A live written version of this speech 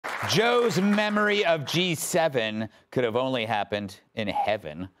Joe's memory of G7 could have only happened in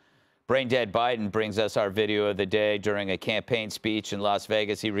heaven. Braindead Biden brings us our video of the day. During a campaign speech in Las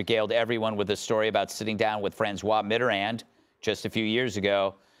Vegas, he regaled everyone with a story about sitting down with Francois Mitterand just a few years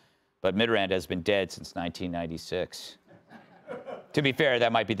ago. But Mitterand has been dead since 1996. To be fair,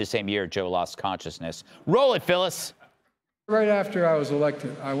 that might be the same year Joe lost consciousness. Roll it, Phyllis. Right after I was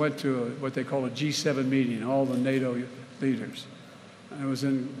elected, I went to what they call a G7 meeting, all the NATO leaders. It was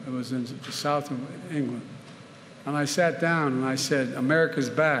in the south of England. And I sat down and I said, America's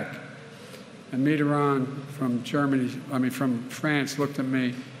back. And Mitterand from France looked at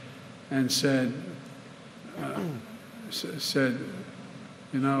me and said,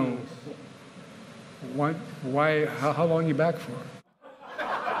 you know, why, how long are you back for?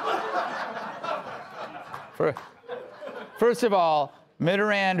 First of all,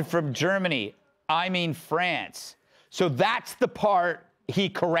 Mitterand from Germany, I mean France. So that's the part he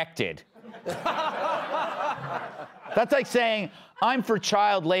corrected. That's like saying, I'm for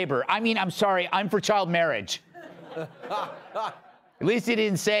child labor. I'm sorry, I'm for child marriage. At least he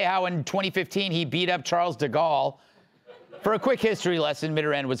didn't say how in 2015 he beat up Charles de Gaulle. For a quick history lesson,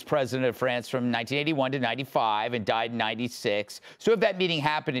 Mitterrand was president of France from 1981 to 95 and died in 96. So if that meeting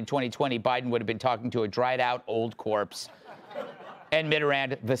happened in 2020, Biden would have been talking to a dried out old corpse. And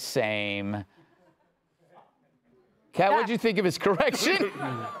Mitterrand, the same. Kat, what'd you think of his correction?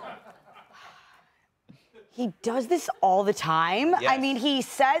 He does this all the time. Yes. I mean, he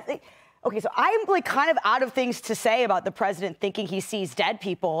said... Okay, so I'm like kind of out of things to say about the president thinking he sees dead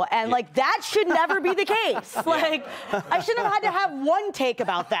people, and like that should never be the case. Like, I shouldn't have had to have one take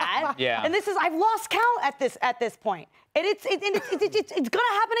about that. Yeah. And I've lost count at this point. And it's gonna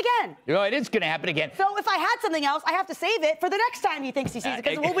happen again. You know, it is gonna happen again. So if I had something else, I have to save it for the next time he thinks he sees it,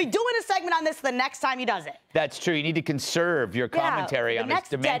 because we'll be doing a segment on this the next time he does it. That's true. You need to conserve your commentary on his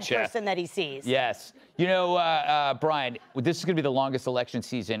dementia. The next dead person that he sees. Yes. You know, Brian, this is going to be the longest election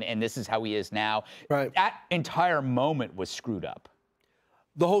season, and this is how he is now. Right. That entire moment was screwed up.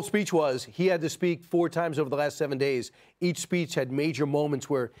 The whole speech was, he had to speak 4 times over the last 7 days. Each speech had major moments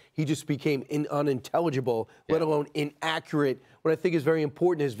where he just became unintelligible, let alone inaccurate. What I think is very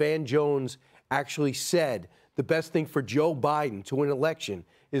important is Van Jones actually said the best thing for Joe Biden to win an election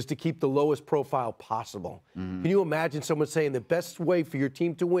is to keep the lowest profile possible. Can you imagine someone saying the best way for your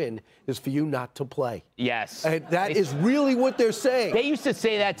team to win is for you not to play? Yes. And that is really what they're saying. They used to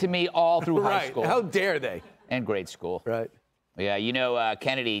say that to me all through high school. How dare they? And grade school. Right. Yeah, you know,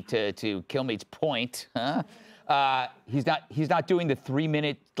 Kennedy, to Kilmeade's point, he's not doing the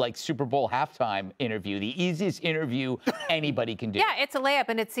 3-minute like Super Bowl halftime interview, the easiest interview anybody can do. Yeah, it's a layup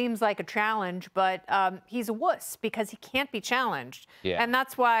and it seems like a challenge, but he's a wuss because he can't be challenged. Yeah. And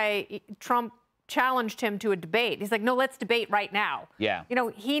that's why Trump challenged him to a debate. He's like, no, let's debate right now. Yeah. You know,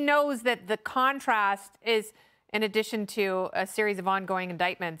 he knows that the contrast is, in addition to a series of ongoing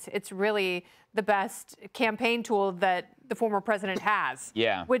indictments, it's really the best campaign tool that the former president has.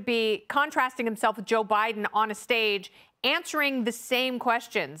 Yeah. Would be contrasting himself with Joe Biden on a stage, answering the same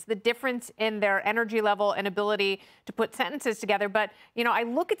questions, the difference in their energy level and ability to put sentences together. But, you know, I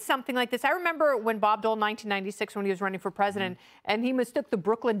look at something like this. I remember when Bob Dole, 1996, when he was running for president, and he mistook the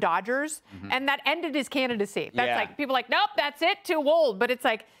Brooklyn Dodgers, and that ended his candidacy. That's like, people are like, nope, that's it, too old. But it's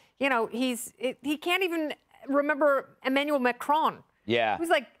like, you know, he can't even remember Emmanuel Macron. Yeah. Who's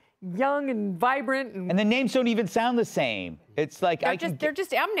like young and vibrant. And the names don't even sound the same. It's like they're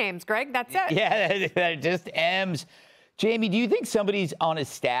just M names, Greg. That's it. Yeah, they're just M's. Jamie, do you think somebody's on his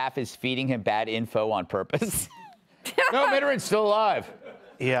staff is feeding him bad info on purpose? No, Mitterrand's still alive.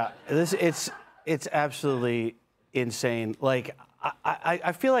 Yeah, it's absolutely insane. Like,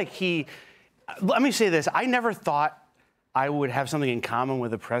 I feel like let me say this. I never thought I would have something in common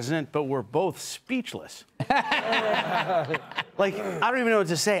with the president, but we're both speechless. Like, I don't even know what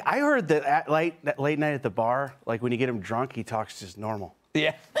to say. I heard that at late night at the bar, like when you get him drunk, he talks just normal.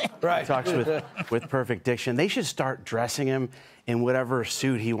 Yeah. Right. He talks with perfect diction. They should start dressing him in whatever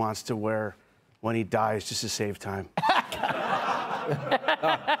suit he wants to wear when he dies, just to save time.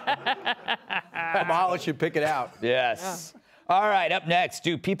 Kamala should pick it out. Yes. Yeah. All right, up next,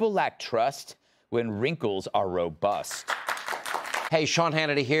 do people lack trust when wrinkles are robust? Hey, Sean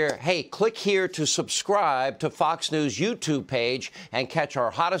Hannity here. Hey, click here to subscribe to Fox News YouTube page and catch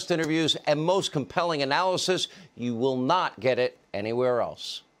our hottest interviews and most compelling analysis. You will not get it anywhere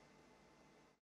else.